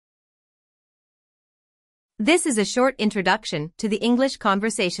This is a short introduction to the English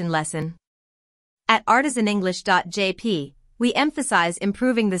conversation lesson. At ArtisanEnglish.jp, we emphasize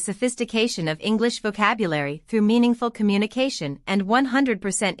improving the sophistication of English vocabulary through meaningful communication and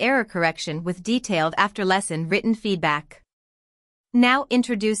 100% error correction with detailed after-lesson written feedback. Now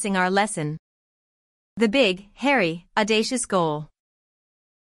introducing our lesson. The big, hairy, audacious goal.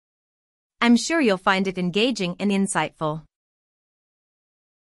 I'm sure you'll find it engaging and insightful.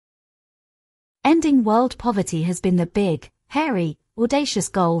 Ending world poverty has been the big, hairy, audacious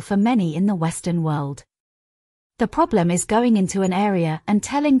goal for many in the Western world. The problem is going into an area and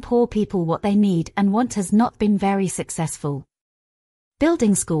telling poor people what they need and want has not been very successful.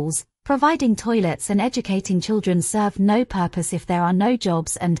 Building schools, providing toilets and educating children serve no purpose if there are no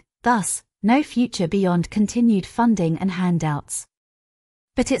jobs and, thus, no future beyond continued funding and handouts.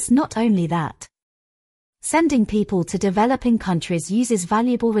 But it's not only that. Sending people to developing countries uses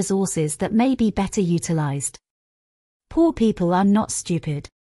valuable resources that may be better utilized. Poor people are not stupid.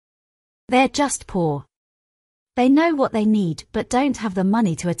 They're just poor. They know what they need but don't have the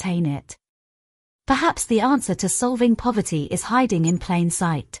money to attain it. Perhaps the answer to solving poverty is hiding in plain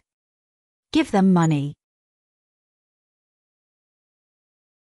sight. Give them money.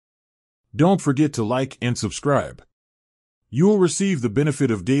 Don't forget to like and subscribe. You'll receive the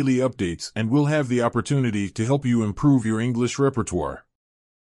benefit of daily updates and we'll have the opportunity to help you improve your English repertoire.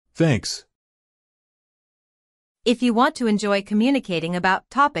 Thanks. If you want to enjoy communicating about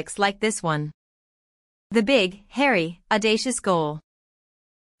topics like this one. The big, hairy, audacious goal.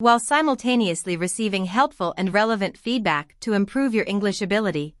 While simultaneously receiving helpful and relevant feedback to improve your English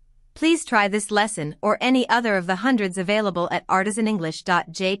ability, please try this lesson or any other of the hundreds available at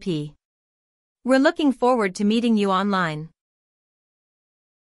ArtisanEnglish.jp. We're looking forward to meeting you online.